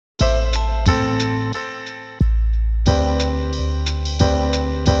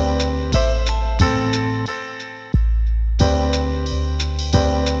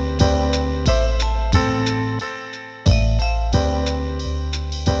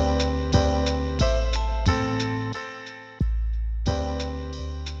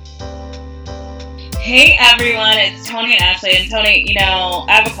Hey everyone, it's Tony and Ashley. And Tony, I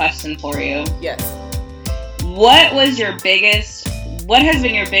have a question for you. Yes. What has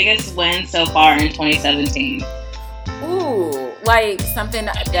been your biggest win so far in 2017? Ooh, like something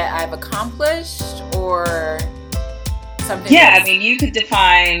that I've accomplished or something? Yeah, I mean, you could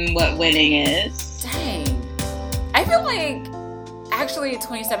define what winning is. Dang. I feel like actually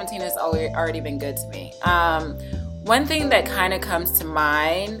 2017 has already been good to me. One thing that kind of comes to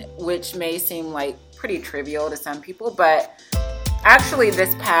mind, which may seem like pretty trivial to some people, but actually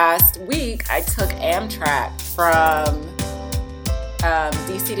this past week I took Amtrak from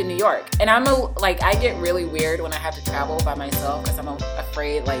DC to New York, and I get really weird when I have to travel by myself because I'm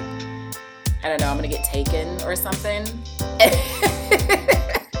afraid, like, I don't know, I'm gonna get taken or something.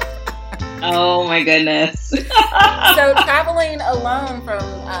 Oh my goodness. So traveling alone from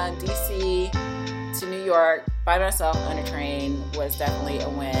DC to New York by myself on a train was definitely a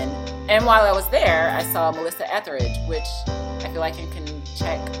win. And while I was there, I saw Melissa Etheridge, which I feel like I can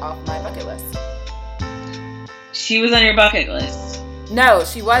check off my bucket list. She was on your bucket list? No,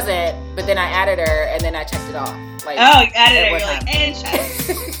 she wasn't, but then I added her and then I checked it off. Like, oh, you added her, you're like, and check.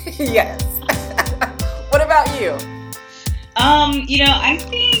 Yes. What about you? I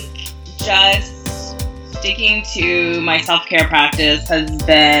think just sticking to my self-care practice has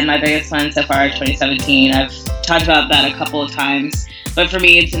been my biggest win so far in 2017. I've talked about that a couple of times, but for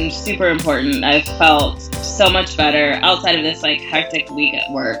me it's been super important. I've felt so much better outside of this hectic week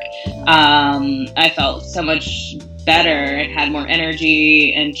at work. I felt so much better and had more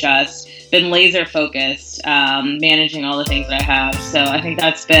energy and just been laser focused, managing all the things that I have. So I think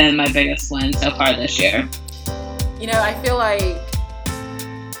that's been my biggest win so far this year. I feel like,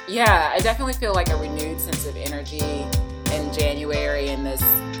 I definitely feel like a renewed sense of energy in January and this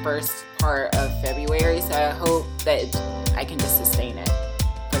first part of February. So I hope that I can just sustain it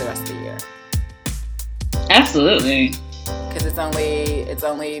for the rest of the year. Absolutely. Because it's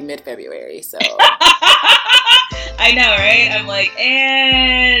only mid-February, so. I know, right? I'm like,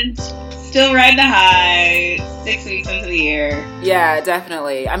 and still riding the high, 6 weeks into the year. Yeah,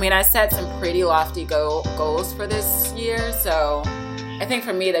 definitely. I mean, I set some pretty lofty goals for this year, so I think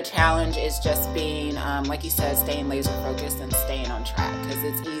for me the challenge is just being, like you said, staying laser focused and staying on track, because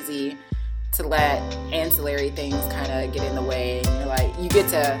it's easy to let ancillary things kind of get in the way, and you're like, you get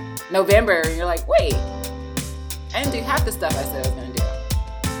to November and you're like, wait, I didn't do half the stuff I said I was going to do.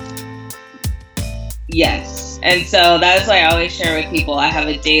 Yes. And so that's why I always share with people, I have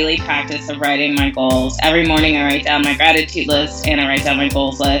a daily practice of writing my goals. Every morning I write down my gratitude list and I write down my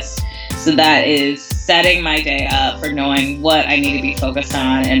goals list. So that is setting my day up for knowing what I need to be focused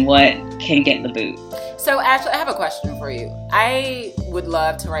on and what can get the boot. So Ashley, I have a question for you. I would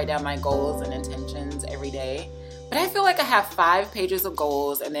love to write down my goals and intentions every day, but I feel like I have 5 pages of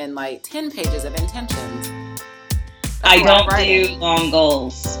goals and then 10 pages of intentions. I don't do long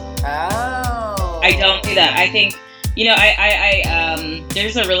goals. Oh. I don't do that. I think,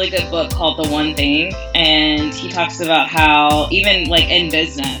 there's a really good book called The One Thing, and he talks about how even in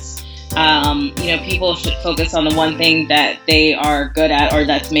business, people should focus on the one thing that they are good at or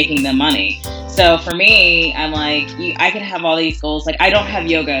that's making them money. So for me, I'm like, I can have all these goals. I don't have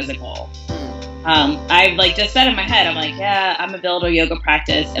yoga as a goal. I've just set in my head, I'm like, yeah, I'm gonna build a yoga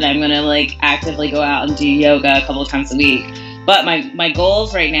practice and I'm gonna actively go out and do yoga a couple of times a week. But my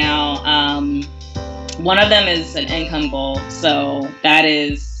goals right now, one of them is an income goal. So that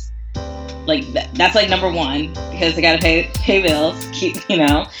is that's number one, because I gotta pay bills,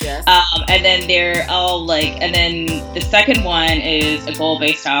 Yes. And then they're all and then the second one is a goal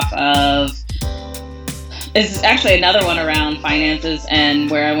based off of, this is actually another one around finances and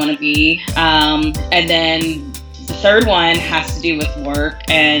where I want to be. And then the third one has to do with work.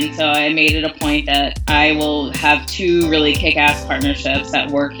 And so I made it a point that I will have 2 really kick-ass partnerships at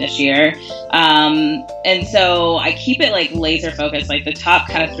work this year. And so I keep it laser focused, the top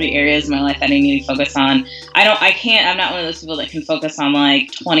kind of 3 areas of my life that I need to focus on. I'm not one of those people that can focus on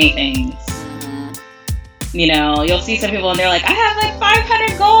 20 things. You'll see some people and they're like, I have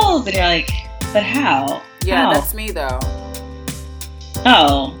 500 goals. And you're like, but how? Yeah, how? That's me though.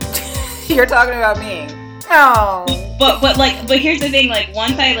 Oh. You're talking about me. Oh. But here's the thing,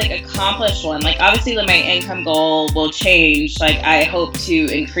 once I accomplish one, obviously my income goal will change. I hope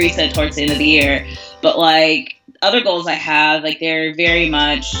to increase it towards the end of the year. But other goals I have, they're very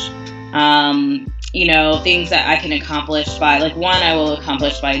much things that I can accomplish by one I will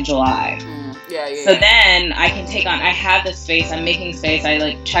accomplish by July. So then I can take on, I have the space, I'm making space,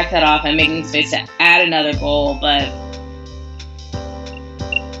 I check that off, I'm making space to add another goal, but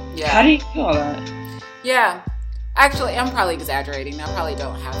how do you do all that? Yeah. Actually, I'm probably exaggerating. I probably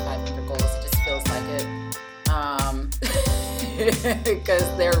don't have 500 goals. It just feels like it.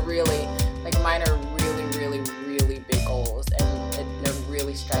 because they're really, like, mine are really, really, really big goals, and they're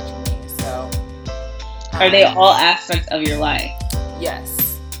really stretching me. So, are they all aspects of your life?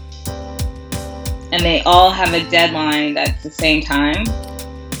 Yes. And they all have a deadline that's the same time?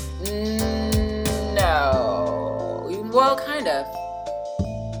 No. Well, kind of.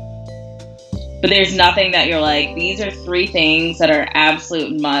 But there's nothing that you're like, these are 3 things that are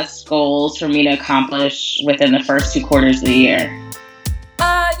absolute must goals for me to accomplish within the first 2 quarters of the year.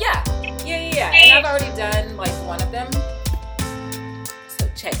 Yeah. And I've already done like one of them. So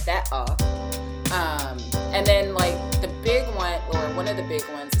check that off. And then like the big one, or one of the big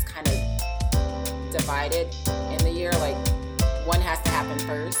ones, is kind of divided in the year. Like one has to happen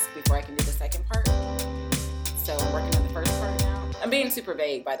first before I can do the second part. So I'm working on the first part now. I'm being super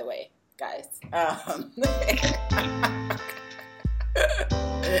vague, by the way, guys.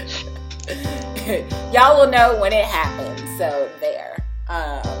 Y'all will know when it happens. So there.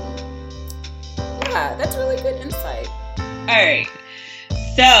 Yeah, that's really good insight. All right.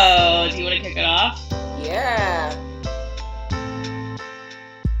 So, do you want to kick it off? Yeah.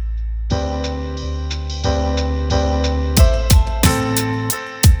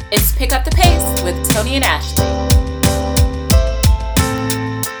 It's Pick Up the Pace with Tony and Ashley.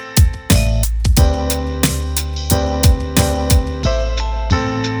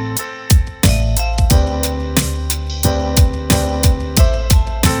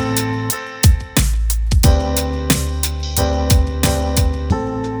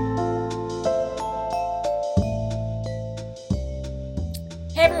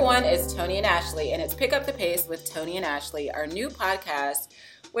 It's Tony and Ashley, and it's Pick Up the Pace with Tony and Ashley, our new podcast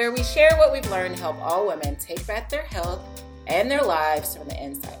where we share what we've learned to help all women take back their health and their lives from the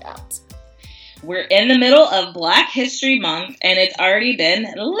inside out. We're in the middle of Black History Month, and it's already been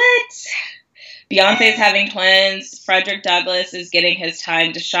lit. Beyonce's having twins. Frederick Douglass is getting his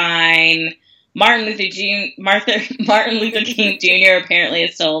time to shine. Martin Luther King Jr. apparently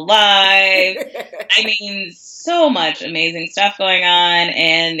is still alive. I mean, so much amazing stuff going on,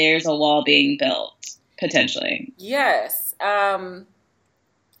 and there's a wall being built, potentially. Yes.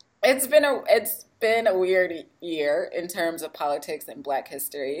 It's been a weird year in terms of politics and Black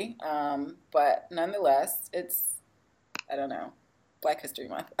history. But nonetheless, I don't know, Black History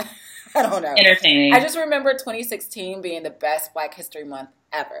Month. I don't know. Entertaining. I just remember 2016 being the best Black History Month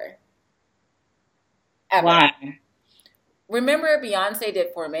ever. Why? Remember Beyonce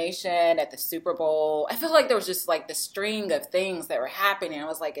did Formation at the Super Bowl? I feel like there was just like the string of things that were happening. I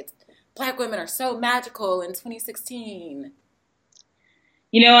was like, Black women are so magical in 2016.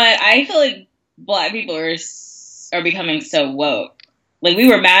 You know what? I feel like Black people are becoming so woke. Like, we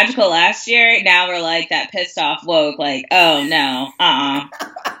were magical last year. Now we're like that pissed off woke. Like, oh no,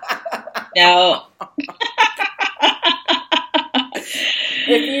 no.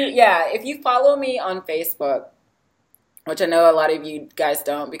 If you follow me on Facebook, which I know a lot of you guys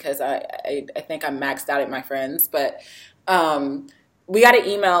don't because I think I'm maxed out at my friends, but we got an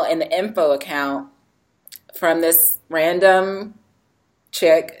email in the info account from this random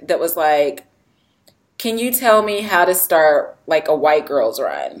chick that was like, can you tell me how to start like a white girl's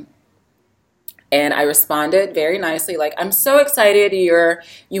run? And I responded very nicely, like, I'm so excited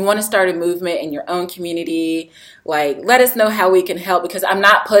you want to start a movement in your own community. Like, let us know how we can help, because I'm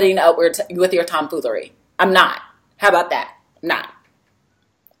not putting up with your tomfoolery. I'm not. How about that? Not.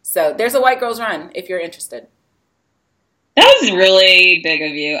 So there's a white girl's run if you're interested. That was really big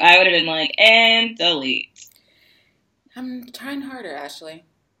of you. I would have been like, and delete. I'm trying harder, Ashley.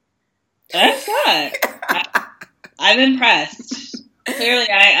 That's good. I'm impressed. Clearly,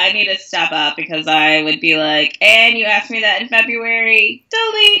 I need to step up, because I would be like, and you asked me that in February,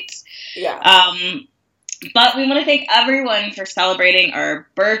 delete. Yeah. But we want to thank everyone for celebrating our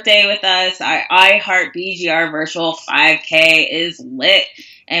birthday with us. Our iHeart BGR virtual 5K is lit,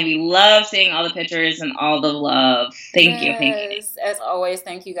 and we love seeing all the pictures and all the love. Thank you. As always,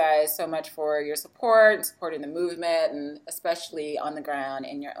 thank you guys so much for your support, supporting the movement, and especially on the ground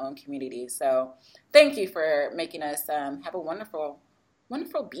in your own community. So thank you for making us have a wonderful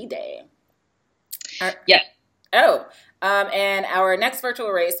B-Day. Yep. And our next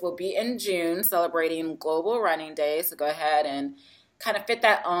virtual race will be in June, celebrating Global Running Day. So go ahead and kind of fit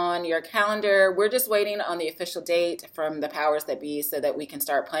that on your calendar. We're just waiting on the official date from the powers that be so that we can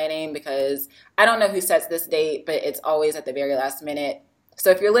start planning, because I don't know who sets this date, but it's always at the very last minute. So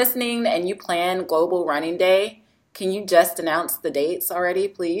if you're listening and you plan Global Running Day, can you just announce the dates already,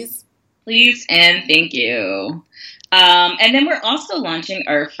 please? Please and thank you. And then we're also launching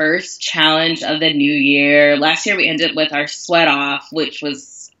our first challenge of the new year. Last year we ended with our sweat off, which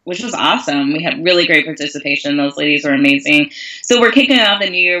was which was awesome. We had really great participation. Those ladies were amazing. So we're kicking off the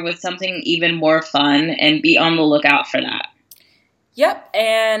new year with something even more fun, and be on the lookout for that. Yep,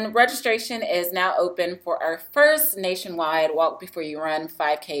 and registration is now open for our first nationwide Walk Before You Run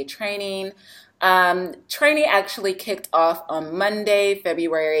 5K training. Training actually kicked off on Monday,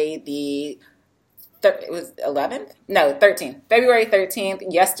 February the it was 11th? No, 13th. February 13th,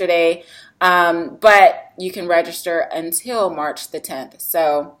 yesterday. But you can register until March the 10th.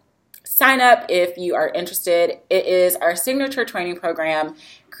 So sign up if you are interested. It is our signature training program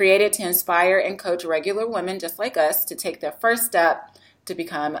created to inspire and coach regular women just like us to take their first step to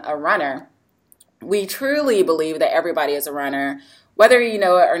become a runner. We truly believe that everybody is a runner, whether you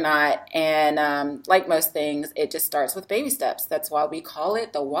know it or not. And like most things, it just starts with baby steps. That's why we call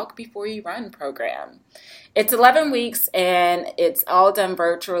it the Walk Before You Run program. It's 11 weeks, and it's all done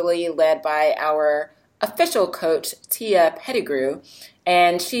virtually, led by our official coach, Tia Pettigrew.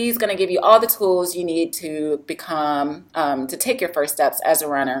 And she's going to give you all the tools you need to become, to take your first steps as a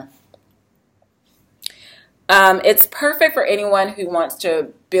runner. It's perfect for anyone who wants to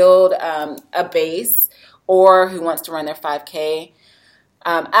build a base or who wants to run their 5K.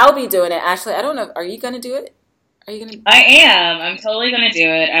 I'll be doing it. Ashley, I don't know. Are you going to do it? Are you going to? I am. I'm totally going to do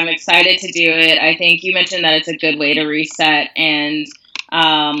it. I'm excited to do it. I think you mentioned that it's a good way to reset, and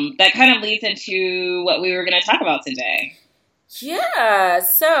that kind of leads into what we were going to talk about today. Yeah.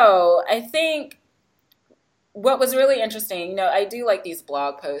 So I think what was really interesting, I do like these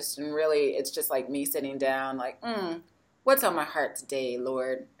blog posts, and really it's just like me sitting down like, what's on my heart today,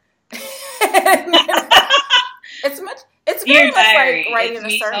 Lord? It's very much like writing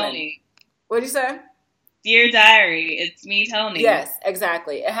a sermon. What'd you say? Dear Diary, it's me telling you. Yes,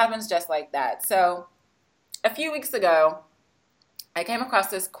 exactly. It happens just like that. So a few weeks ago, I came across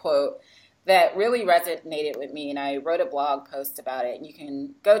this quote that really resonated with me, and I wrote a blog post about it. And you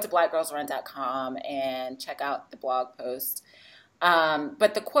can go to blackgirlsrun.com and check out the blog post.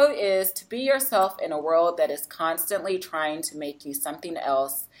 But the quote is, "To be yourself in a world that is constantly trying to make you something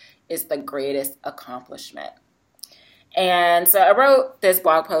else is the greatest accomplishment." And so I wrote this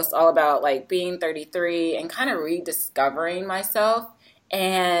blog post all about like being 33 and kind of rediscovering myself.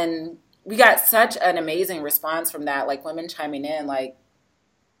 And we got such an amazing response from that, like women chiming in, like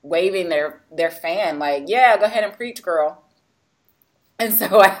waving their fan, like, yeah, go ahead and preach, girl. And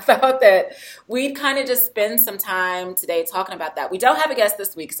so I thought that we'd kind of just spend some time today talking about that. We don't have a guest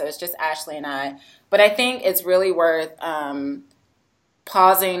this week, so it's just Ashley and I. But I think it's really worth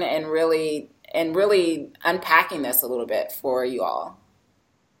pausing and really unpacking this a little bit for you all.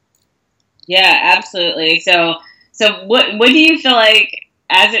 Yeah, absolutely. So what do you feel like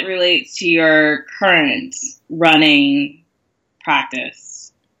as it relates to your current running practice?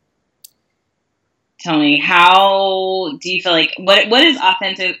 Tell me, how do you feel like, what is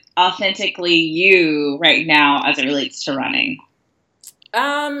authentically you right now as it relates to running?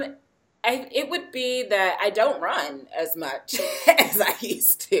 It would be that I don't run as much as I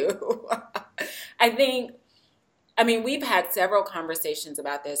used to. We've had several conversations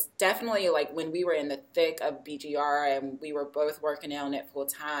about this. Definitely, like when we were in the thick of BGR and we were both working on it full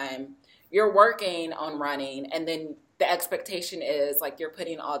time, you're working on running, and then the expectation is like you're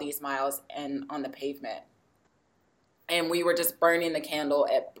putting all these miles on the pavement. And we were just burning the candle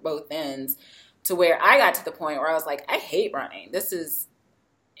at both ends, to where I got to the point where I was like, I hate running.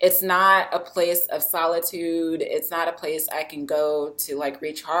 It's not a place of solitude. It's not a place I can go to like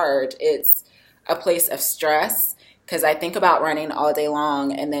recharge. It's a place of stress, because I think about running all day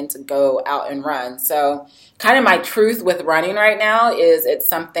long and then to go out and run. So kind of my truth with running right now is it's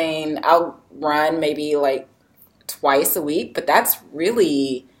something I'll run maybe like twice a week, but that's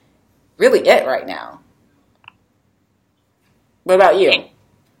really, really it right now. What about you?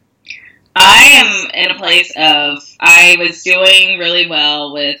 I am in a place of, I was doing really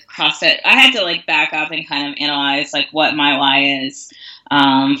well with CrossFit. I had to like back up and kind of analyze like what my why is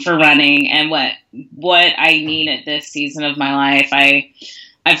for running and what I need at this season of my life.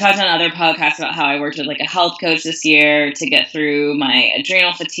 I've talked on other podcasts about how I worked with like a health coach this year to get through my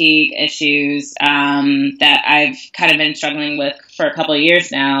adrenal fatigue issues that I've kind of been struggling with for a couple of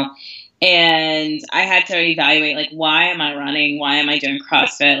years now. And I had to evaluate, like, why am I running? Why am I doing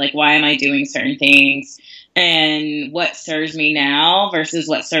CrossFit? Like, why am I doing certain things? And what serves me now versus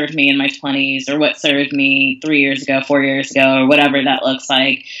what served me in my 20s, or what served me 3 years ago, 4 years ago, or whatever that looks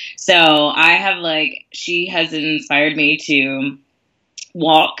like. So I have, like, she has inspired me to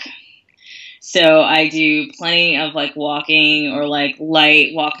walk. So I do plenty of, like, walking or, like,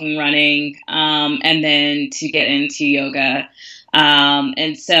 light walking, running, and then to get into yoga.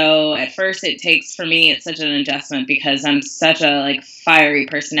 And so at first it takes, for me, it's such an adjustment because I'm such a like fiery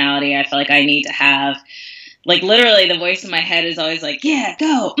personality. I feel like I need to have like literally the voice in my head is always like, yeah,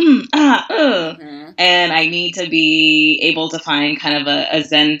 go, Mm-hmm. and I need to be able to find kind of a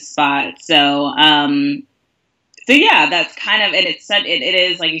zen spot. So yeah, that's kind of, and it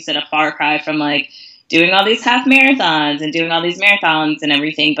is, like you said, a far cry from like doing all these half marathons and doing all these marathons and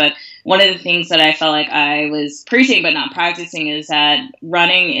everything. But one of the things that I felt like I was preaching but not practicing is that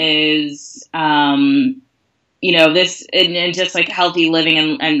running is, this and just like healthy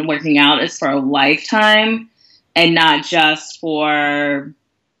living and working out is for a lifetime and not just for,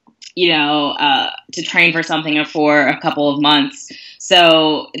 to train for something or for a couple of months.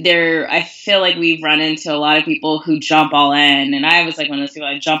 So I feel like we've run into a lot of people who jump all in. And I was like one of those people,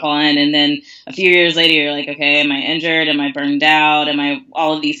 I jump all in. And then a few years later, you're like, okay, am I injured? Am I burned out? Am I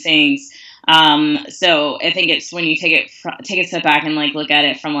all of these things? So I think it's when you take a step back and like look at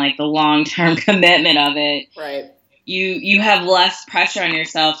it from like the long-term commitment of it. Right. You have less pressure on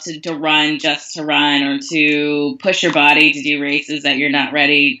yourself to run just to run or to push your body to do races that you're not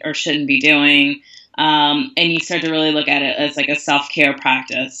ready or shouldn't be doing. And you start to really look at it as like a self-care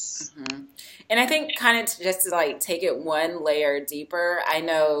practice. Mm-hmm. And I think kind of just to like take it one layer deeper, I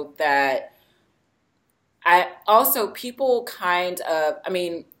know that people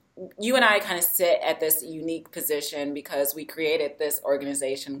you and I kind of sit at this unique position because we created this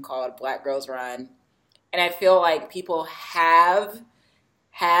organization called Black Girls Run. And I feel like people have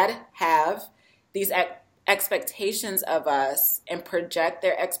these expectations of us and project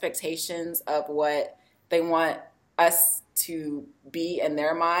their expectations of what they want us to be in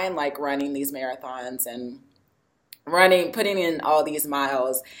their mind, like running these marathons and putting in all these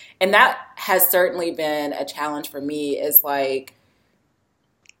miles. And that has certainly been a challenge for me, is like,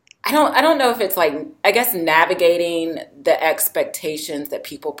 I don't know if it's like, I guess, navigating the expectations that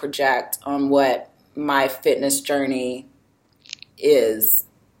people project on what my fitness journey is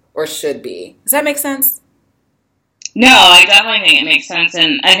or should be. Does that make sense? No, I definitely think it makes sense.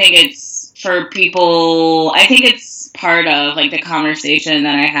 And I think it's for people, I think it's part of like the conversation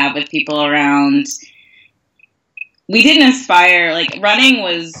that I have with people around, we didn't aspire, like running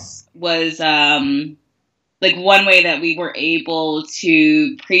was like one way that we were able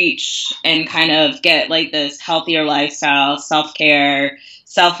to preach and kind of get like this healthier lifestyle, self-care,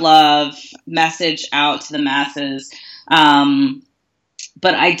 self-love message out to the masses.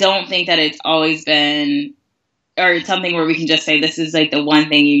 But I don't think that it's always been, or it's something where we can just say, this is like the one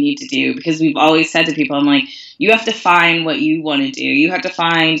thing you need to do, because we've always said to people, I'm like, you have to find what you want to do. You have to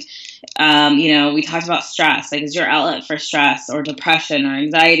find, we talked about stress, like is your outlet for stress or depression or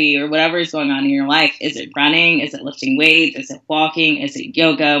anxiety or whatever is going on in your life. Is it running? Is it lifting weights? Is it walking? Is it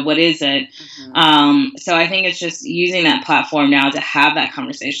yoga? What is it? Mm-hmm. So I think it's just using that platform now to have that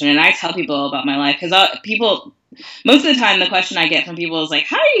conversation. And I tell people about my life because most of the time the question I get from people is like,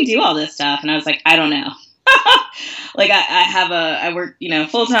 how do you do all this stuff? And I was like, I don't know. Like I work,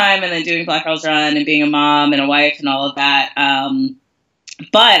 full time and then doing Black Girls Run and being a mom and a wife and all of that.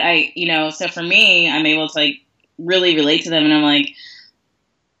 But so for me, I'm able to like really relate to them, and I'm like,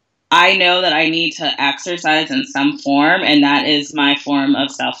 I know that I need to exercise in some form, and that is my form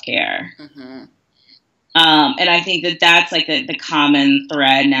of self-care. Mm-hmm. And I think that that's like the common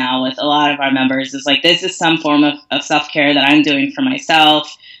thread now with a lot of our members is like, this is some form of self-care that I'm doing for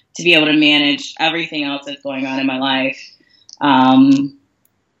myself to be able to manage everything else that's going on in my life. So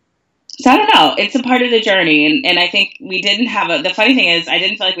I don't know. It's a part of the journey. And I think we didn't have the funny thing is I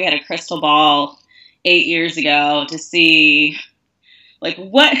didn't feel like we had a crystal ball 8 years ago to see like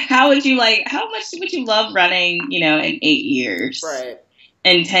how much would you love running, in 8 years? Right.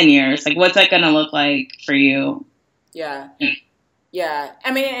 In 10 years? Like, what's that going to look like for you? Yeah. Yeah.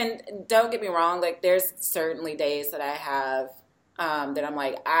 I mean, and don't get me wrong. Like, there's certainly days that I have that I'm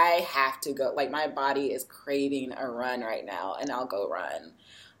like, I have to go. Like, my body is craving a run right now, and I'll go run.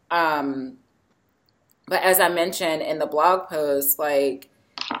 But as I mentioned in the blog post, like,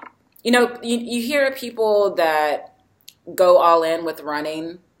 you hear people that go all in with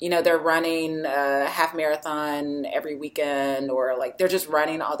running. They're running a half marathon every weekend, or like they're just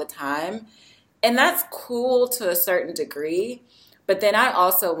running all the time. And that's cool to a certain degree. But then I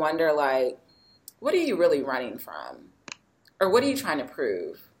also wonder, like, what are you really running from? Or what are you trying to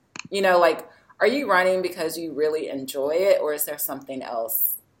prove? Like, are you running because you really enjoy it, or is there something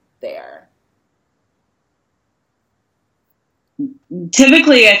else there?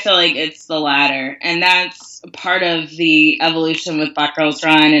 Typically, I feel like it's the latter, and that's part of the evolution with Black Girls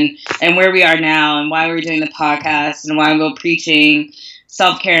Run and where we are now and why we're doing the podcast and why we're preaching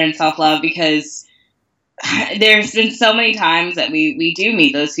self-care and self-love, because there's been so many times that we do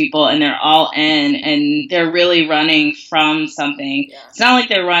meet those people and they're all in and they're really running from something. Yeah. It's not like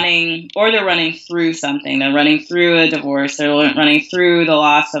they're running through something. They're running through a divorce. They're running through the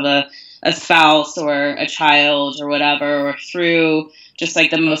loss of a spouse or a child or whatever, or through just like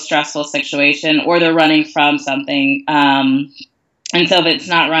the most stressful situation, or they're running from something. And so if it's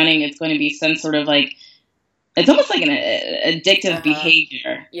not running, it's going to be some sort of like, it's almost like an addictive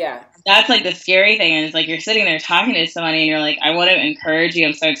behavior. Yeah. That's like the scary thing. And it's like you're sitting there talking to somebody and you're like, I want to encourage you.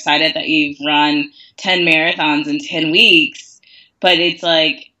 I'm so excited that you've run 10 marathons in 10 weeks. But it's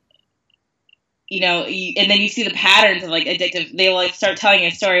like, and then you see the patterns of like addictive. They will like start telling you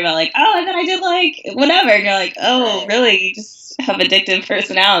a story about like, oh, and then I did like whatever. And you're like, oh, really? You just have addictive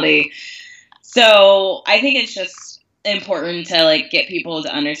personality. So I think it's just important to like get people to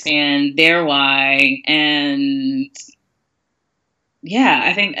understand their why. And yeah,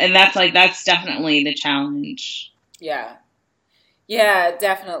 I think, and that's definitely the challenge. Yeah. Yeah,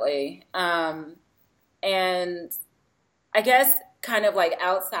 definitely. And I guess kind of like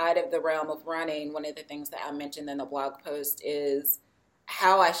outside of the realm of running, one of the things that I mentioned in the blog post is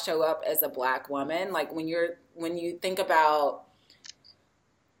how I show up as a Black woman. Like when you think about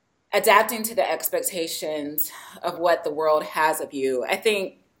adapting to the expectations of what the world has of you, I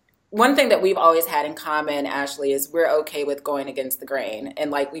think one thing that we've always had in common, Ashley, is we're okay with going against the grain.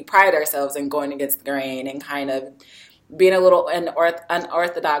 And like we pride ourselves in going against the grain and kind of being a little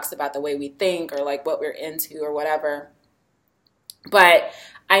unorthodox about the way we think or like what we're into or whatever. But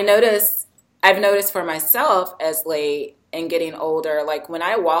I've noticed for myself as late and getting older, like when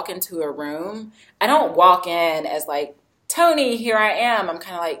I walk into a room, I don't walk in as like, Tony, here I am. I'm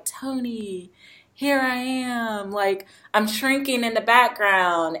kind of like, Tony, here I am. Like I'm shrinking in the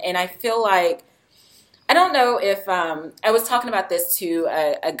background. And I feel like, I don't know if, I was talking about this to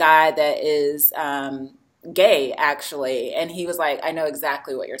a guy that is gay actually. And he was like, I know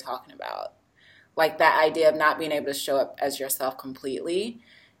exactly what you're talking about. Like that idea of not being able to show up as yourself completely.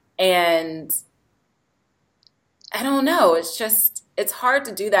 And I don't know. It's hard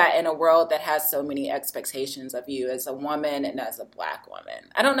to do that in a world that has so many expectations of you as a woman and as a Black woman.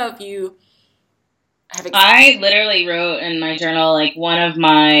 I don't know if you have I literally wrote in my journal, like one of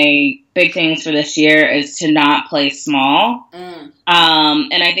my big things for this year is to not play small. And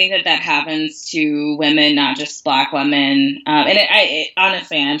I think that happens to women, not just Black women. And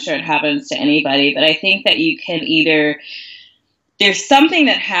honestly, I'm sure it happens to anybody, but I think that you can there's something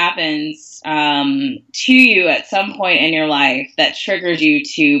that happens to you at some point in your life that triggers you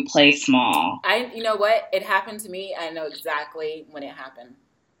to play small. You know what? It happened to me. I know exactly when it happened.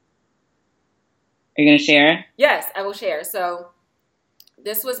 Are you going to share? Yes, I will share. So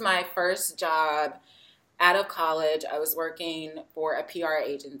this was my first job out of college. I was working for a PR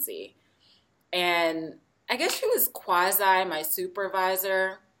agency. And I guess she was quasi my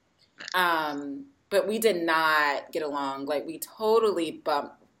supervisor. But we did not get along. Like we totally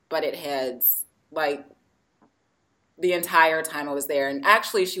butted heads like the entire time I was there. And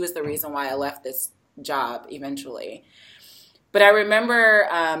actually she was the reason why I left this job eventually. But I remember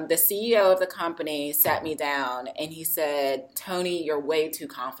the CEO of the company sat me down and he said, Tony, you're way too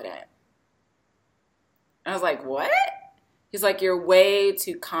confident. I was like, what? He's like, you're way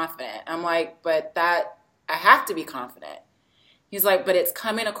too confident. I'm like, but I have to be confident. He's like, but it's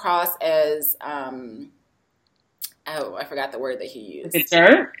coming across as, I forgot the word that he used. It's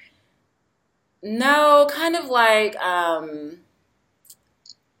dirt? No, kind of like,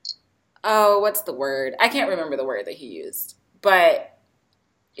 what's the word? I can't remember the word that he used. But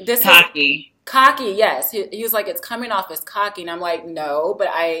this cocky. Cocky, yes. He was like, it's coming off as cocky. And I'm like, no, but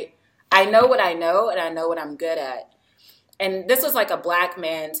I know what I know and I know what I'm good at. And this was like a Black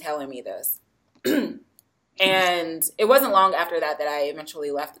man telling me this. And it wasn't long after that I eventually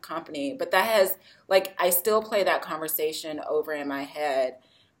left the company. But that has, like, I still play that conversation over in my head.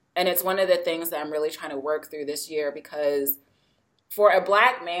 And it's one of the things that I'm really trying to work through this year, because for a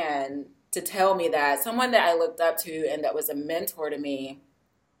Black man to tell me that, someone that I looked up to and that was a mentor to me,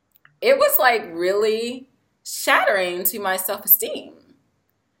 it was like really shattering to my self-esteem.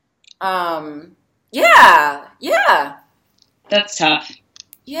 Yeah. That's tough.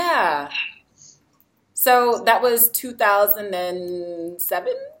 Yeah. So that was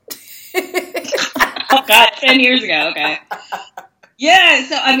 2007. Oh God, 10 years ago. Okay. Yeah.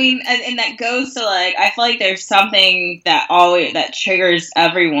 So, I mean, and that goes to like, I feel like there's something that triggers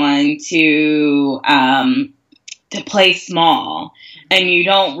everyone to play small, and you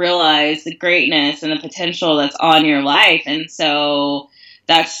don't realize the greatness and the potential that's on your life. And so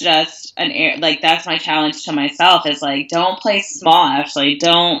that's just that's my challenge to myself is like, don't play small. Actually,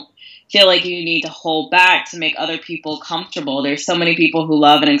 don't feel like you need to hold back to make other people comfortable. There's so many people who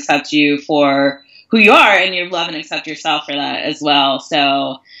love and accept you for who you are, and you love and accept yourself for that as well.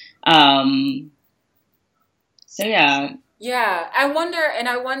 So, yeah. Yeah, I wonder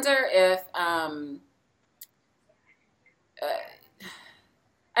if I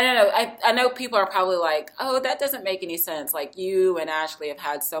don't know. I know people are probably like, oh, that doesn't make any sense. Like, you and Ashley have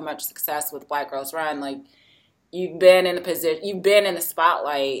had so much success with Black Girls Run. Like, you've been in a position, you've been in the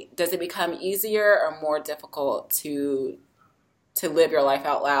spotlight. Does it become easier or more difficult to live your life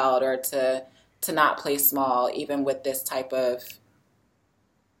out loud, or to not play small, even with this type of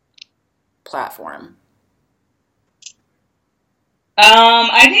platform?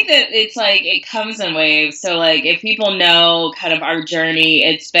 I think that it's like it comes in waves. So like if people know kind of our journey,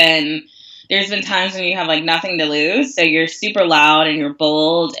 there's been times when you have like nothing to lose. So you're super loud and you're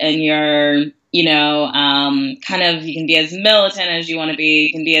bold and you're, kind of, you can be as militant as you want to be.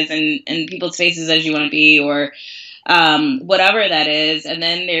 You can be as in people's faces as you want to be, or whatever that is. And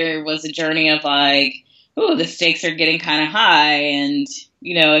then there was a journey of like, ooh, the stakes are getting kind of high. And,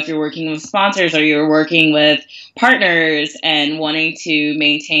 if you're working with sponsors or you're working with partners and wanting to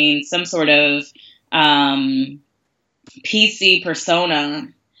maintain some sort of PC persona,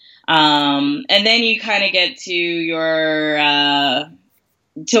 and then you kind of get to your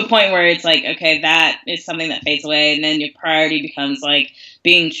to a point where it's like, okay, that is something that fades away, and then your priority becomes like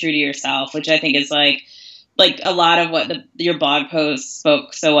being true to yourself, which I think is like a lot of what your blog post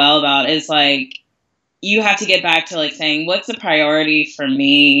spoke so well about is like, you have to get back to like saying, what's the priority for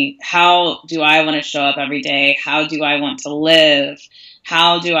me? How do I want to show up every day? How do I want to live?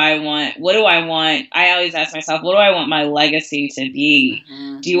 What do I want? I always ask myself, what do I want my legacy to be?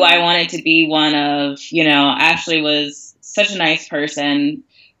 Mm-hmm. Do I want it to be one of, Ashley was such a nice person,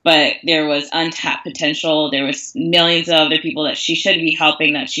 but there was untapped potential. There was millions of other people that she should be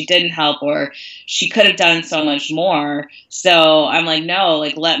helping that she didn't help, or she could have done so much more. So I'm like, no,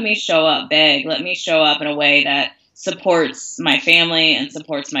 like, let me show up big. Let me show up in a way that supports my family and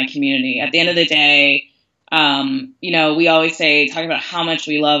supports my community. At the end of the day, we always talk about how much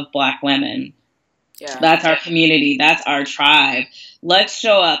we love Black women. Yeah. That's our community. That's our tribe. Let's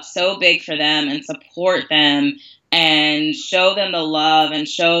show up so big for them and support them and show them the love and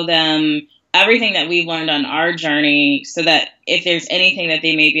show them everything that we've learned on our journey, so that if there's anything that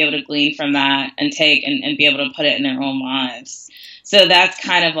they may be able to glean from that and take and be able to put it in their own lives. So that's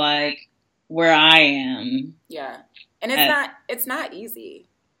kind of like where I am. Yeah. And it's not easy.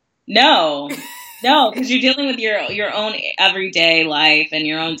 No, because you're dealing with your own everyday life and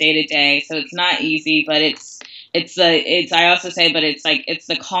your own day to day. So it's not easy, but I also say, but it's like, it's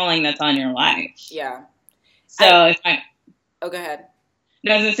the calling that's on your life. Yeah. So go ahead.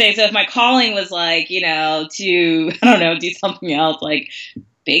 No, I was going to say, so if my calling was like, to, I don't know, do something else, like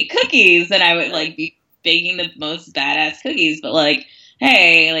bake cookies, then I would like be baking the most badass cookies. But like,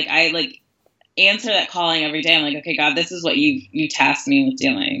 hey, like I like answer that calling every day. I'm like, okay, God, this is what you tasked me with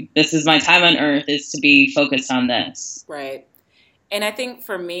doing. This is my time on earth, is to be focused on this. Right. And I think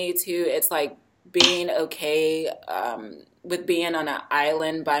for me too, it's like being okay with being on an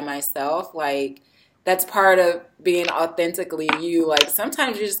island by myself. Like, that's part of being authentically you. Like,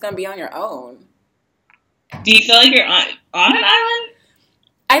 sometimes you're just going to be on your own. Do you feel like you're on an island?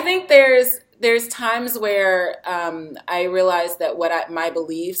 I think there's times where I realize that my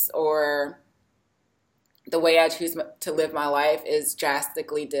beliefs or the way I choose to live my life is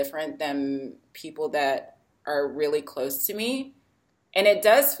drastically different than people that are really close to me. And it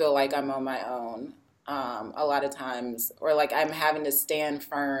does feel like I'm on my own. A lot of times, or like I'm having to stand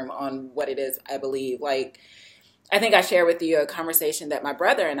firm on what it is I believe. Like, I think I shared with you a conversation that my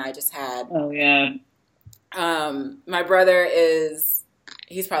brother and I just had. Oh, yeah. My brother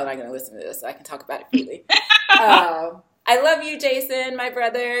he's probably not going to listen to this, so I can talk about it freely. I love you, Jason, my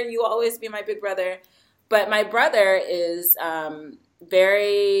brother. You will always be my big brother. But my brother is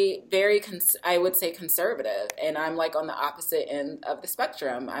very, very, I would say conservative. And I'm like on the opposite end of the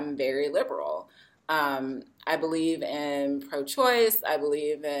spectrum. I'm very liberal. I believe in pro-choice. I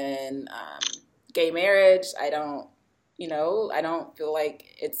believe in gay marriage. I don't feel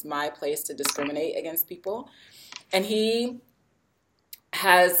like it's my place to discriminate against people. And he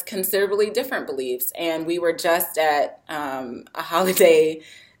has considerably different beliefs. And we were just at a holiday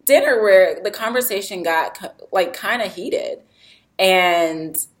dinner where the conversation got like kind of heated.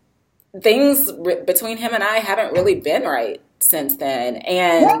 And things between him and I haven't really been right since then.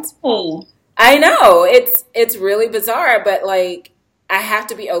 And oh. I know it's really bizarre, but like I have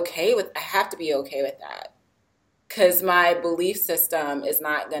to be okay with that, because my belief system is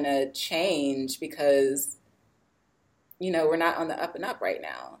not gonna change because we're not on the up and up right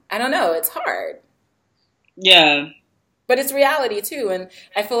now. I don't know. It's hard. Yeah. But it's reality too. And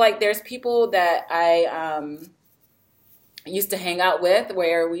I feel like there's people that I used to hang out with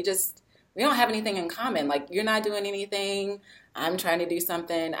where we don't have anything in common. Like, you're not doing anything. I'm trying to do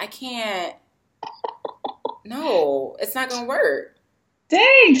something. I can't. No, it's not going to work.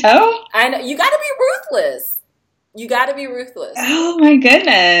 Dang, Toe. I know. You got to be ruthless. You got to be ruthless. Oh, my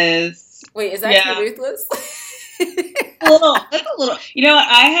goodness. Wait, is that too ruthless? That's a little,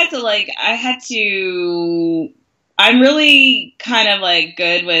 I'm really kind of like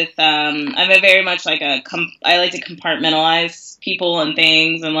good with, I'm a very much like I like to compartmentalize people and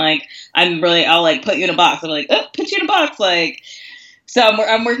things, and like, I'll like put you in a box. I'm like, oh, put you in a box. Like, so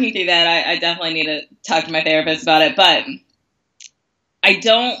I'm working through that. I definitely need to talk to my therapist about it, but I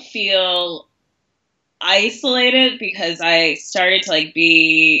don't feel isolated because I started to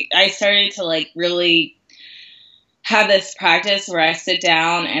really have this practice where I sit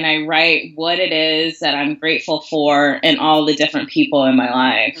down and I write what it is that I'm grateful for in all the different people in my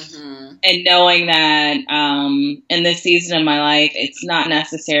life. Mm-hmm. And knowing that in this season of my life, it's not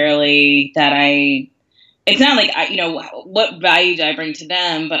necessarily that it's not like, what value do I bring to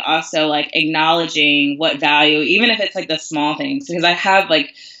them, but also like acknowledging what value, even if it's like the small things, because I have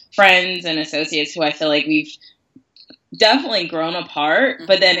like friends and associates who I feel like we've definitely grown apart, mm-hmm.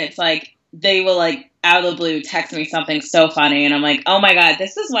 but then it's like, they will like out of the blue text me something so funny, and I'm like, oh my God,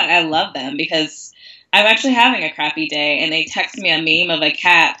 this is why I love them, because I'm actually having a crappy day and they text me a meme of a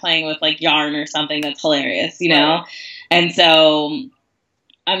cat playing with like yarn or something that's hilarious, you know? Right. And so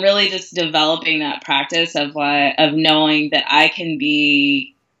I'm really just developing that practice of knowing that I can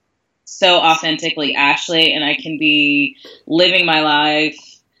be so authentically Ashley, and I can be living my life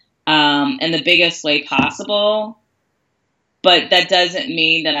in the biggest way possible. But that doesn't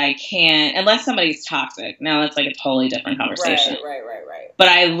mean that I can't, unless somebody's toxic. Now that's like a totally different conversation. Right. But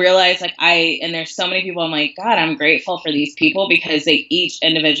I realize and there's so many people, I'm like, God, I'm grateful for these people because they each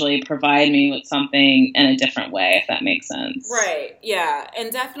individually provide me with something in a different way, if that makes sense. Right. Yeah.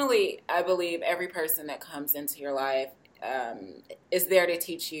 And definitely, I believe every person that comes into your life is there to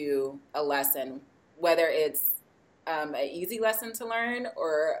teach you a lesson, whether it's an easy lesson to learn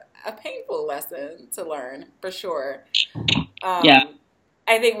or a painful lesson to learn, for sure.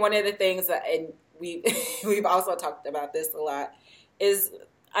 I think one of the things that, and we've also talked about this a lot, is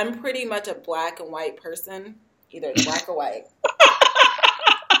I'm pretty much a black and white person. Either it's black or white.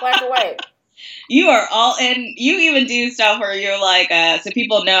 Black or white. You are all in. You even do stuff where you're like, so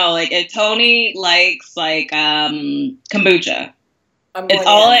people know, like if Tony likes like kombucha, it's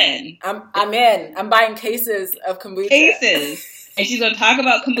all in. I'm in. I'm buying cases of kombucha. Cases. And she's going to talk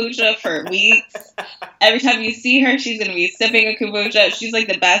about kombucha for weeks. Every time you see her, she's going to be sipping a kombucha. She's like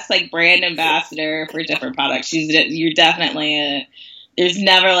the best like brand ambassador for different products. You're definitely there's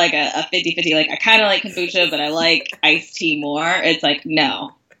never like a 50-50. Like, I kind of like kombucha, but I like iced tea more. It's like,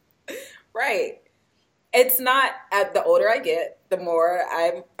 no. Right. It's not, the older I get, the more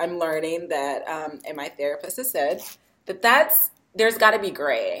I'm learning that, and my therapist has said, there's got to be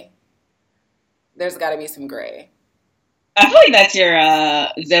gray. There's got to be some gray. I feel like that's your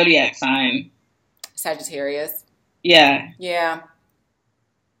zodiac sign. Sagittarius. Yeah. Yeah.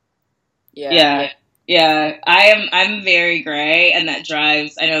 I'm very gray, and I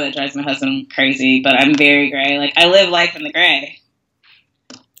know that drives my husband crazy, but I'm very gray. Like, I live life in the gray.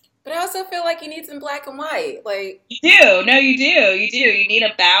 But I also feel like you need some black and white. Like, you do. No, you do. You need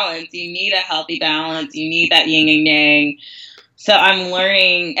a balance. You need a healthy balance. You need that yin and yang. So I'm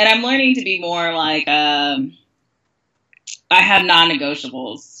learning to be more like, I have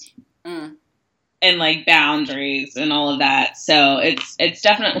non-negotiables and like boundaries and all of that. So it's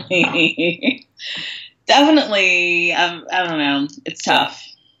definitely, I don't know. It's tough.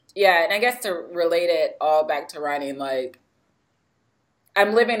 Yeah. And I guess to relate it all back to running, like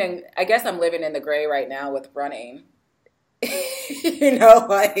I'm living in the gray right now with running,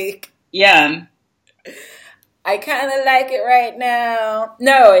 like, yeah, I kind of like it right now.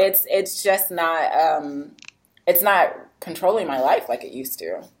 No, it's just not, it's not controlling my life like it used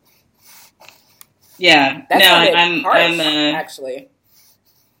to. Yeah. That sounded harsh, I'm actually.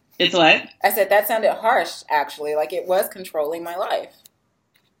 It's what? I said that sounded harsh, actually, like it was controlling my life.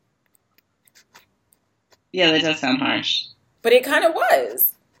 Yeah, that does sound harsh. But it kind of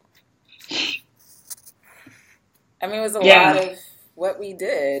was. I mean, it was a lot of what we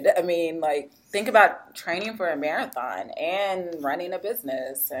did. I mean, like, think about training for a marathon and running a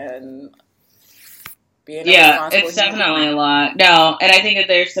business and being it's definitely a lot. No, and I think that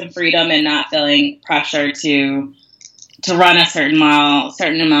there's some freedom in not feeling pressure to to run a certain amount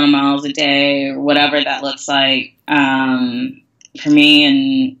of miles a day, or whatever that looks like, for me.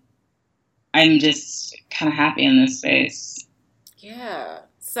 And I'm just kind of happy in this space. Yeah.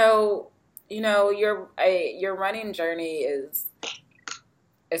 So, your running journey is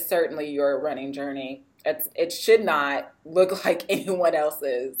certainly your running journey. It should not look like anyone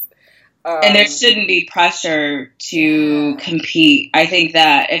else's. And there shouldn't be pressure to compete. I think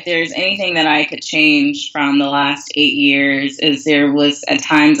that if there's anything that I could change from the last 8 years, is there was at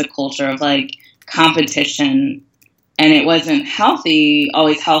times a culture of like competition, and it wasn't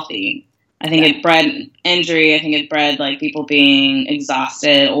always healthy. I think it bred injury. I think it bred like people being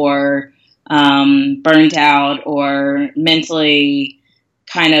exhausted or burned out or mentally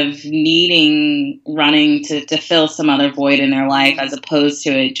kind of needing running to fill some other void in their life, as opposed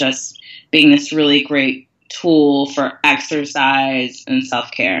to it just being this really great tool for exercise and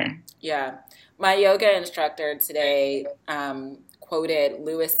self-care. Yeah. My yoga instructor today quoted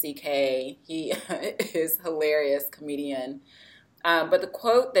Louis C.K. He is a hilarious comedian. But the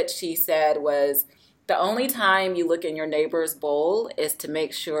quote that she said was, "The only time you look in your neighbor's bowl is to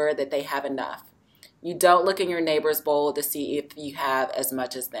make sure that they have enough. You don't look in your neighbor's bowl to see if you have as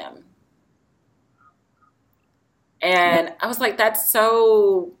much as them." And I was like, that's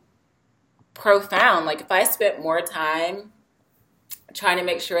so profound. Like, if I spent more time trying to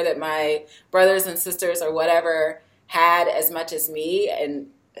make sure that my brothers and sisters or whatever had as much as me, and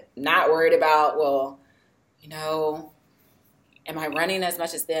not worried about, well, am I running as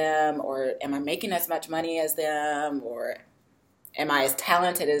much as them, or am I making as much money as them, or am I as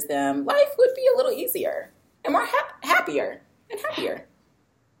talented as them, life would be a little easier and more happier.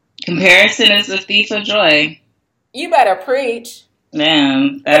 Comparison is the thief of joy. You better preach.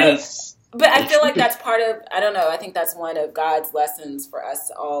 Man, that is... But I feel like that's part of, I don't know, I think that's one of God's lessons for us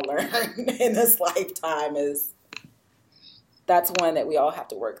to all learn in this lifetime, is that's one that we all have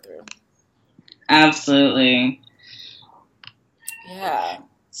to work through. Absolutely. Yeah.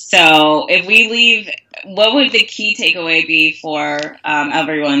 So if we leave, what would the key takeaway be for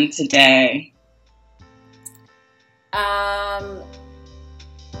everyone today? I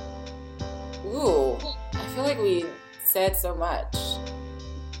feel like we said so much.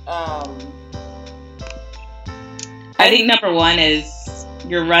 I think number one is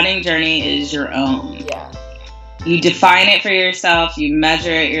your running journey is your own. Yeah. You define it for yourself, you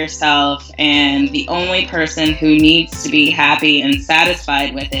measure it yourself, and the only person who needs to be happy and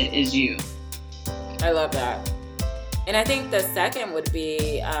satisfied with it is you. I love that. And I think the second would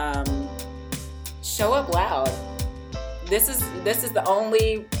be show up loud. This isn't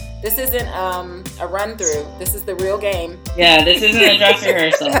a run through. This is the real game. Yeah, this isn't a dress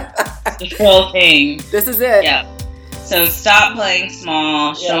rehearsal. The full thing. This is it. Yeah. So stop playing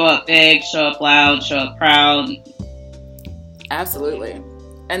small, show up big, show up loud, show up proud. Absolutely.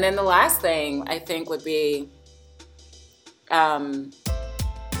 And then the last thing I think would be,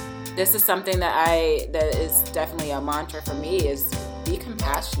 this is something that is definitely a mantra for me, is be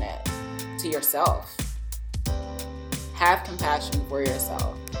compassionate to yourself. Have compassion for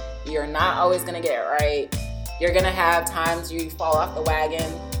yourself. You're not always going to get it right. You're going to have times you fall off the wagon,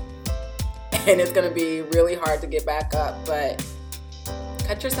 and it's going to be really hard to get back up, but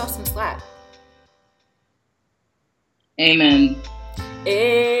cut yourself some slack. Amen.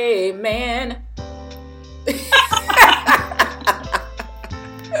 Amen.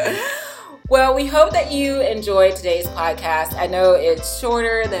 Well, we hope that you enjoyed today's podcast. I know it's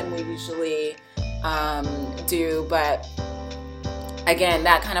shorter than we usually do, but again,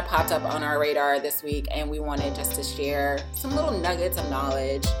 that kind of popped up on our radar this week, and we wanted just to share some little nuggets of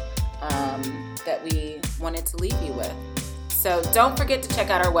knowledge that we wanted to leave you with. So don't forget to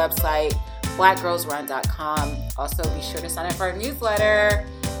check out our website, blackgirlsrun.com. Also, be sure to sign up for our newsletter.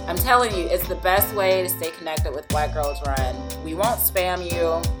 I'm telling you, it's the best way to stay connected with Black Girls Run. We won't spam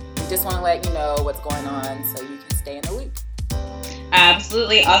you. We just want to let you know what's going on so you can stay in the loop.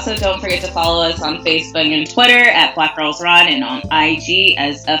 Absolutely. Also, don't forget to follow us on Facebook and Twitter at Black Girls Run, and on IG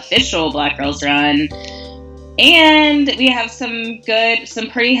as official Black Girls Run. And we have some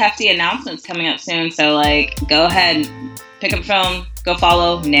pretty hefty announcements coming up soon. So, go ahead, pick up the phone, go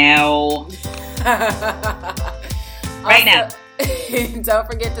follow now. Right now. Don't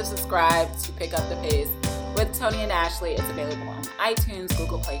forget to subscribe to Pick Up the Pace with Tony and Ashley. It's available on iTunes,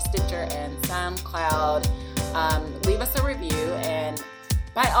 Google Play, Stitcher, and SoundCloud. Leave us a review, and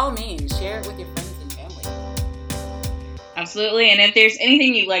by all means, share it with your friends and family. Absolutely. And if there's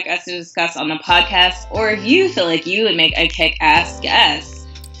anything you'd like us to discuss on the podcast, or if you feel like you would make a kick-ass guest,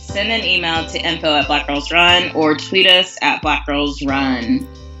 send an email to info@blackgirlsrun or tweet us at blackgirlsrun.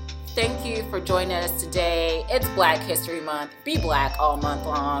 thank you for joining us today. It's Black History Month. Be black all month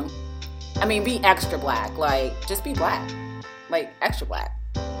long. I mean, be extra black. Like, just be black. Like, extra black.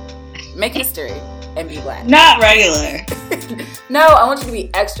 Make history and be black. Not regular. No, I want you to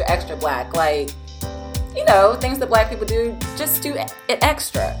be extra, extra black. Like, you know, things that black people do, just do it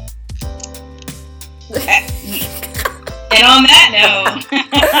extra. And on that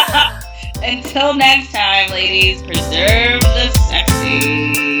note, until next time, ladies, preserve the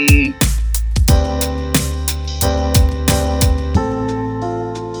sexy.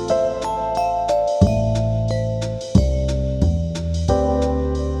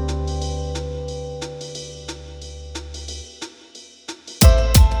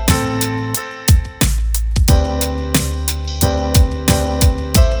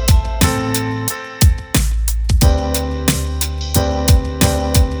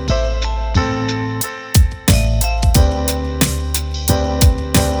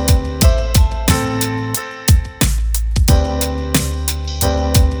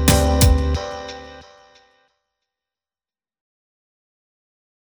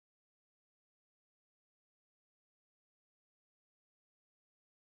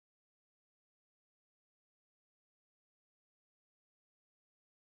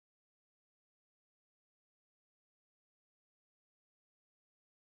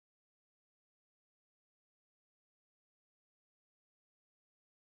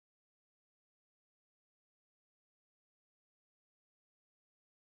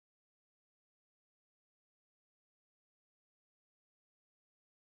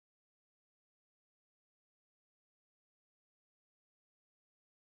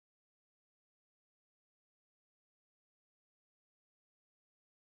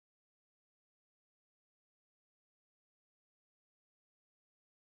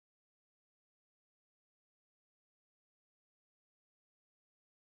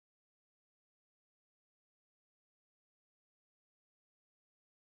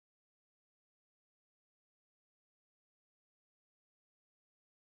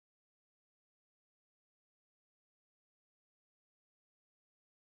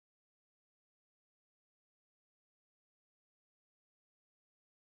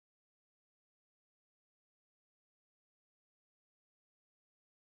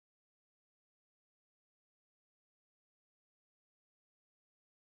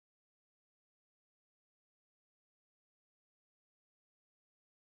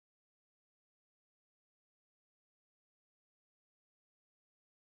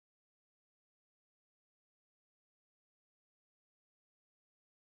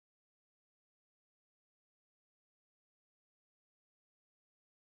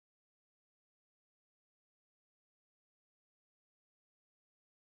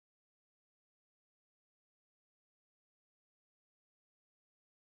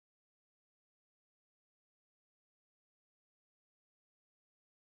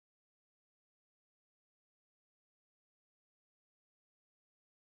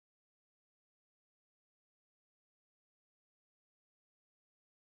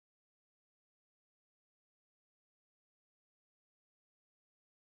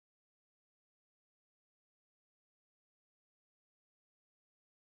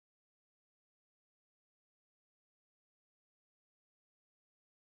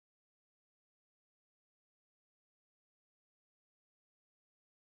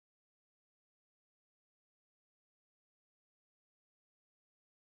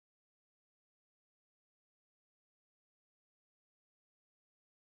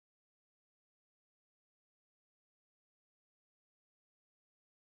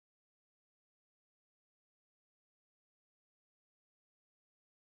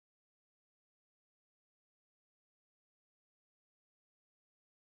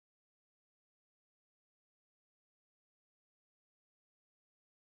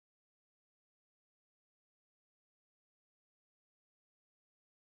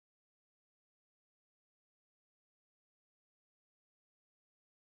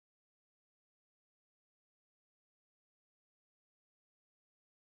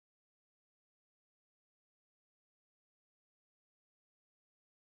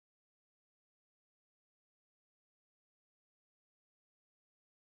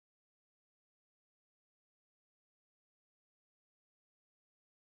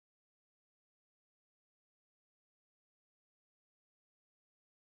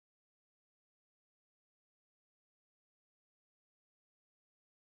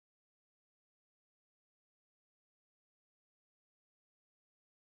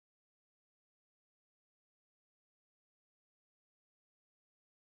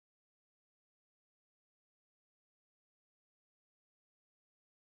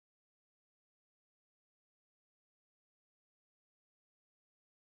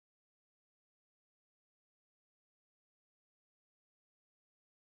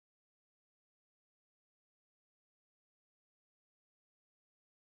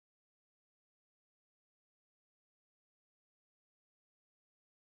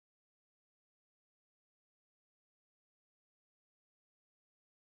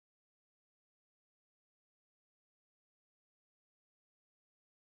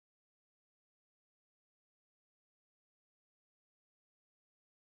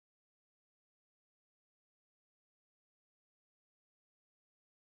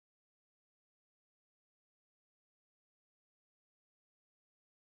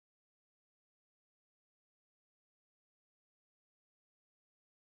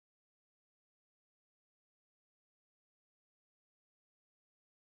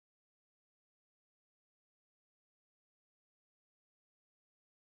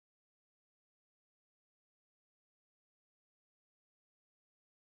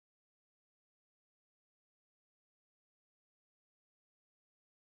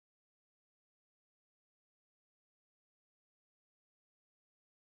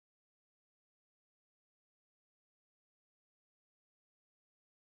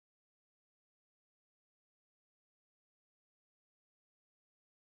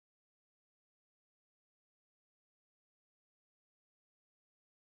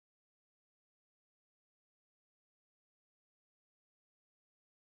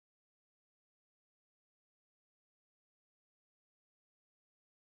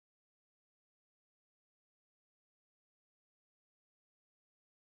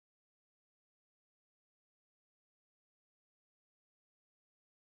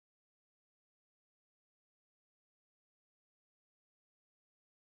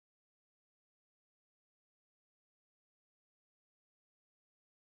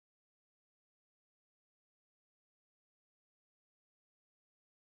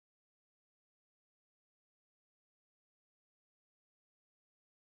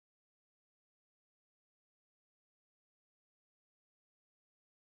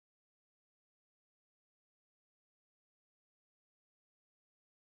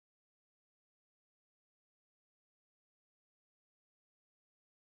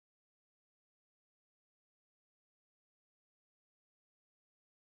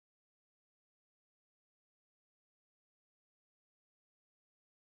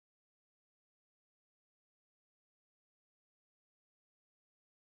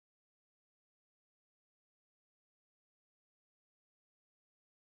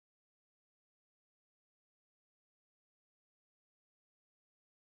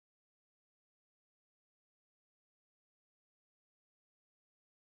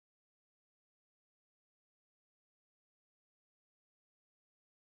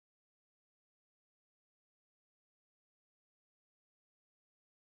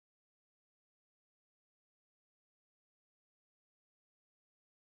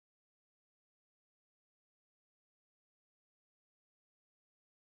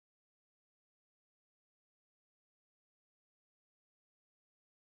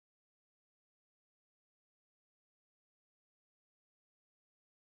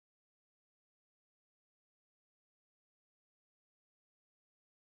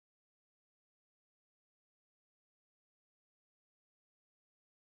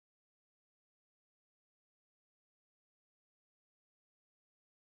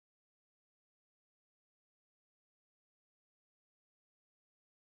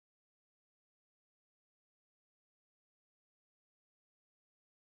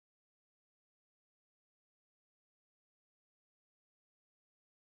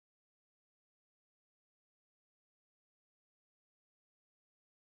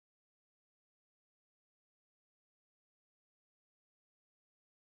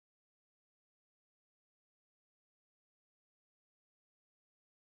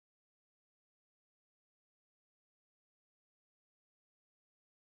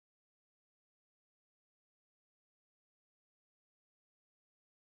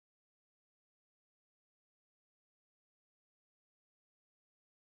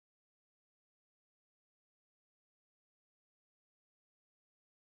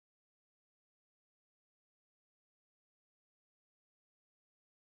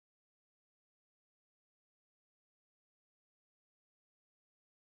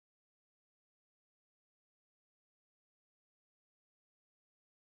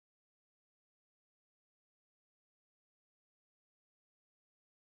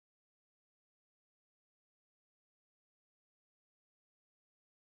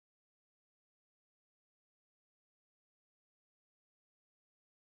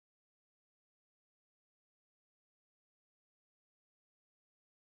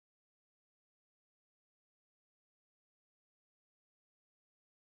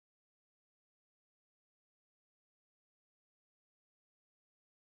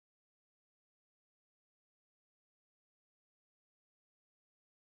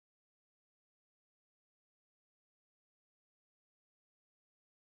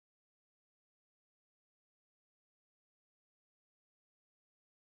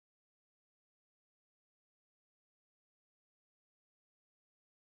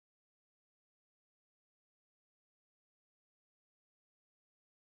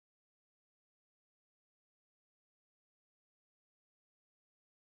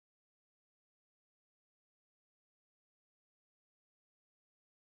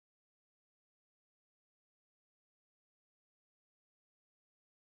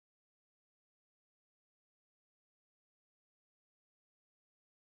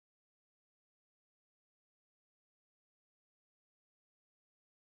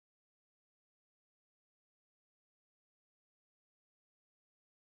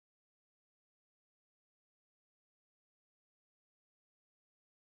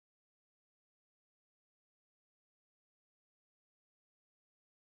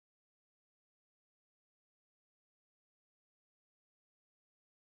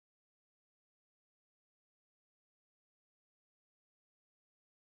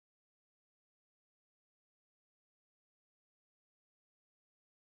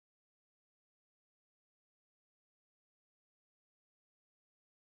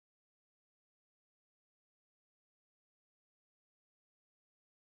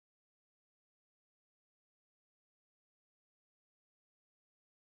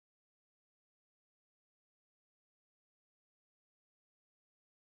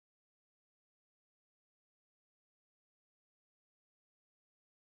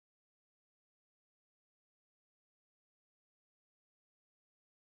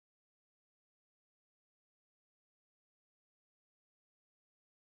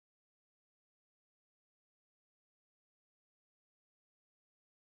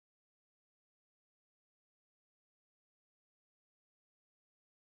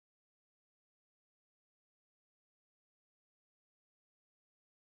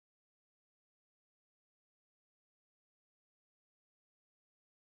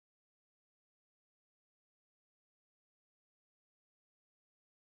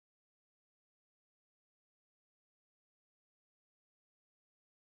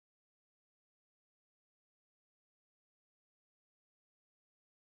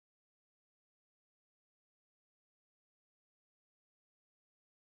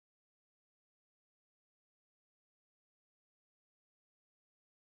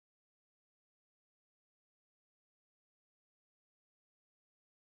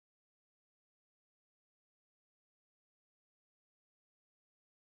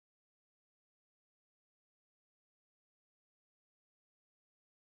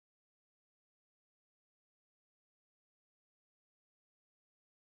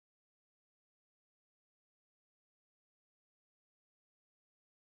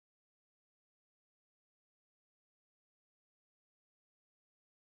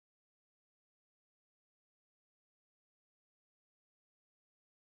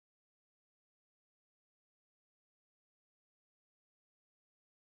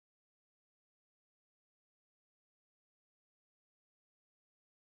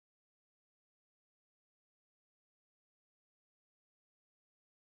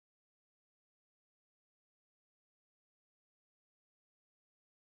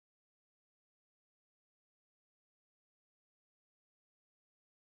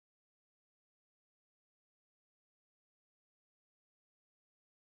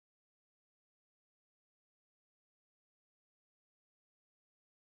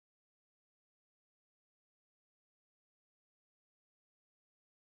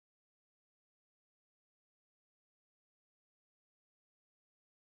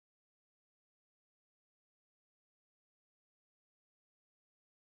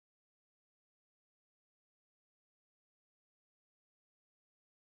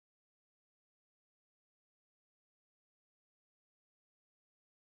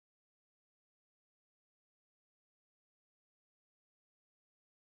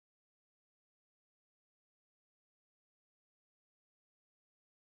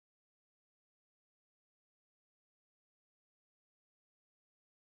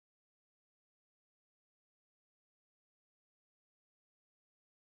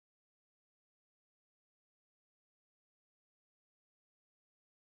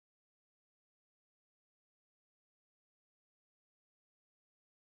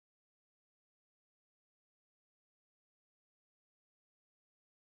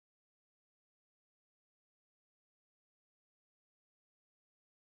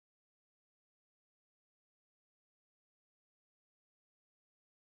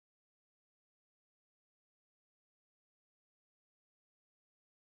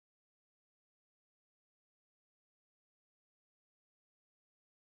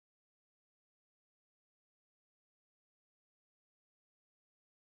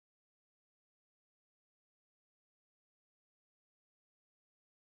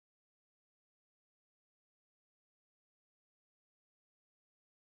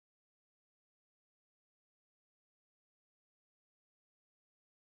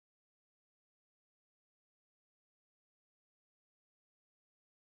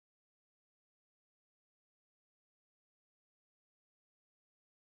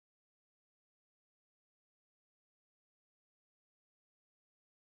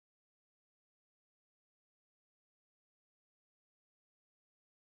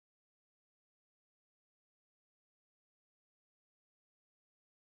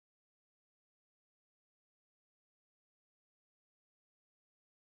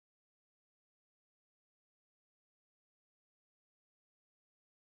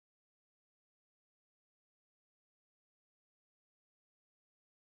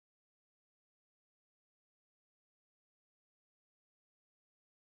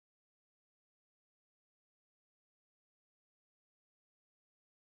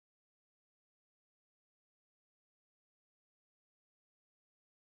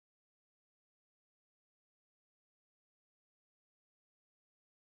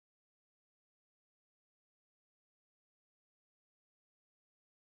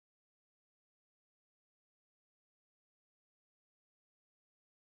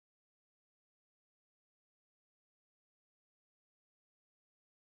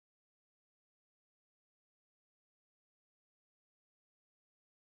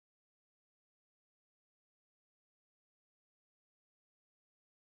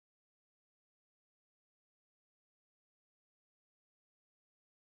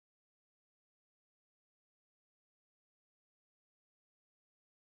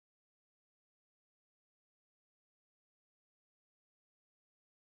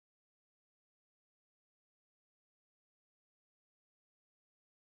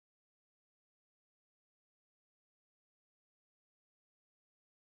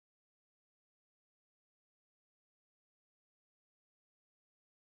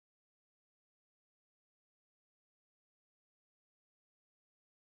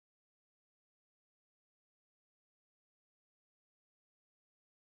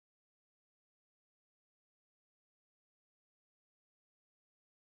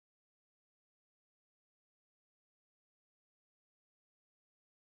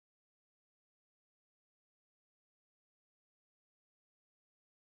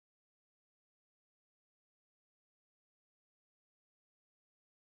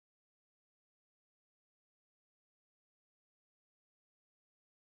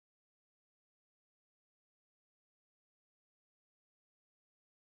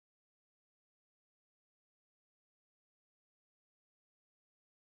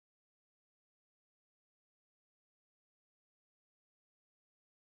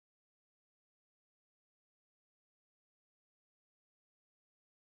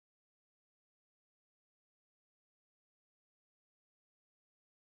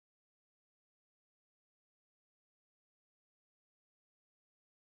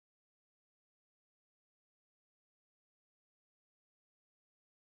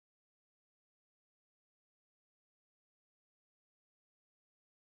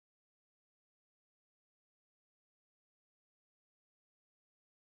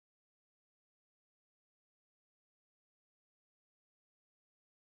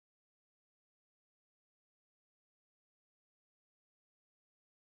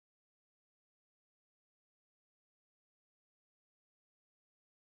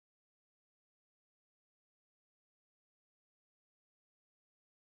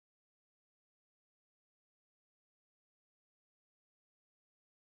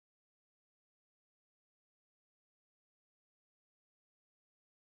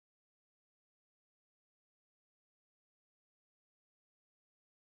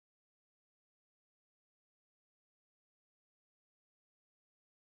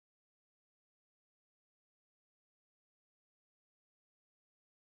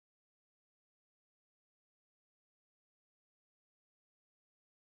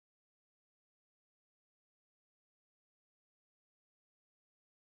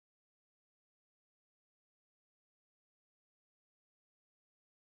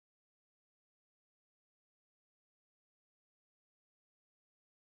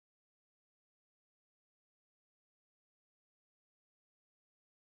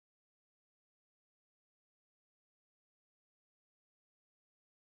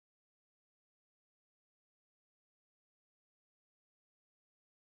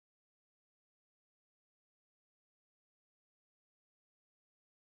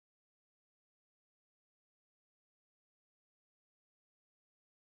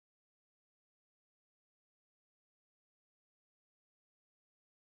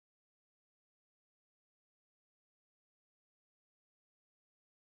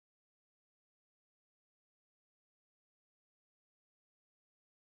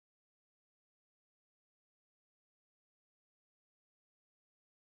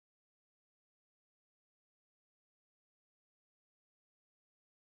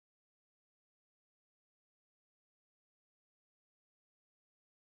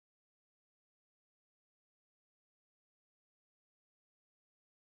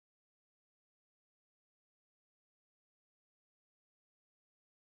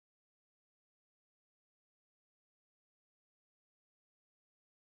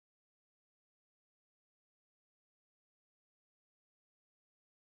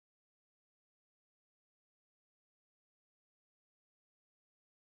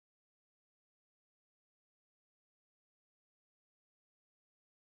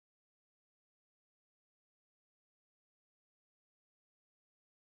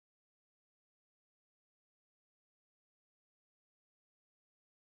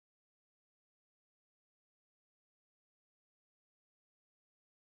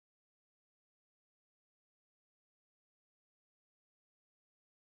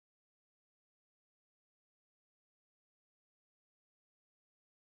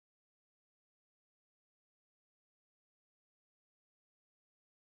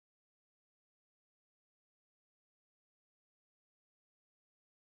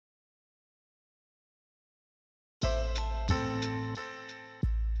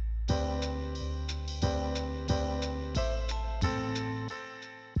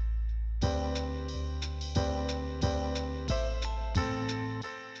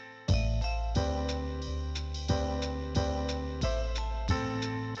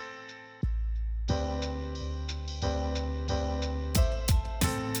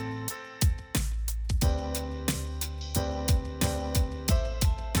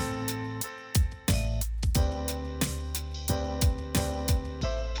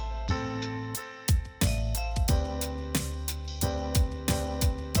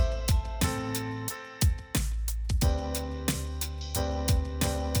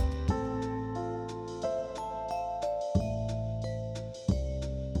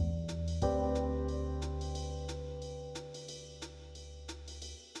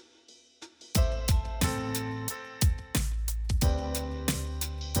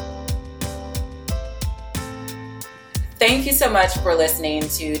 thank you so much for listening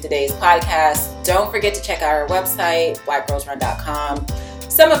to today's podcast. Don't forget to check out our website, blackgirlsrun.com.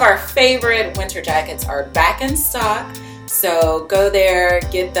 Some of our favorite winter jackets are back in stock. So go there,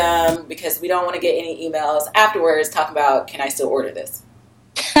 get them, because we don't want to get any emails afterwards talking about, can I still order this?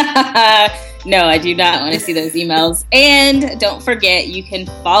 No, I do not want to see those emails. And don't forget, you can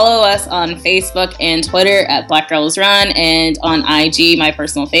follow us on Facebook and Twitter at Black Girls Run, and on IG, my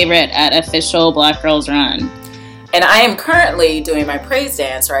personal favorite, at Official Black Girls Run. And I am currently doing my praise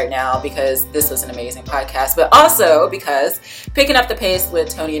dance right now because this was an amazing podcast, but also because Picking Up the Pace with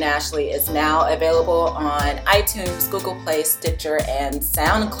Tony and Ashley is now available on iTunes, Google Play, Stitcher, and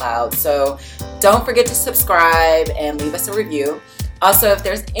SoundCloud. So don't forget to subscribe and leave us a review. Also, if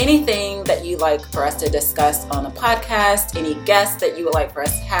there's anything that you'd like for us to discuss on the podcast, any guests that you would like for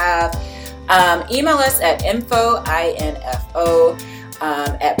us to have, email us at info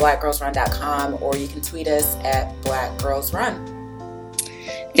at blackgirlsrun.com, or you can tweet us at blackgirlsrun.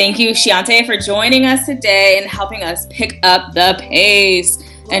 Thank you, Shiante, for joining us today and helping us pick up the pace.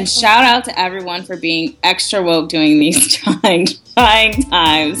 And shout out to everyone for being extra woke during these trying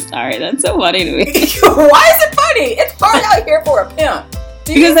times. Sorry, that's so funny to me. Why is it funny? It's hard out here for a pimp.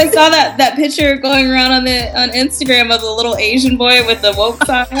 Because I saw that picture going around on Instagram of the little Asian boy with the woke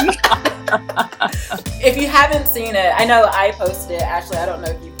sign. If you haven't seen it, I know I posted it. Ashley, I don't know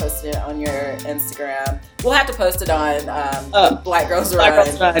if you posted it on your Instagram. We'll have to post it on Black Girls Run. Black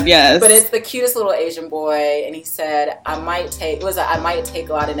Girls Run, yes. But it's the cutest little Asian boy, and he said, I might take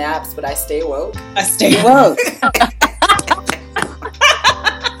a lot of naps, but I stay woke. I stay woke.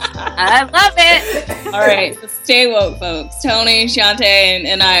 I love it. All right, so stay woke, folks. Tony, Shiante,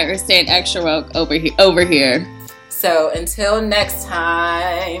 and I are staying extra woke over here. So until next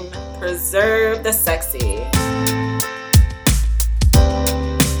time, preserve the sexy.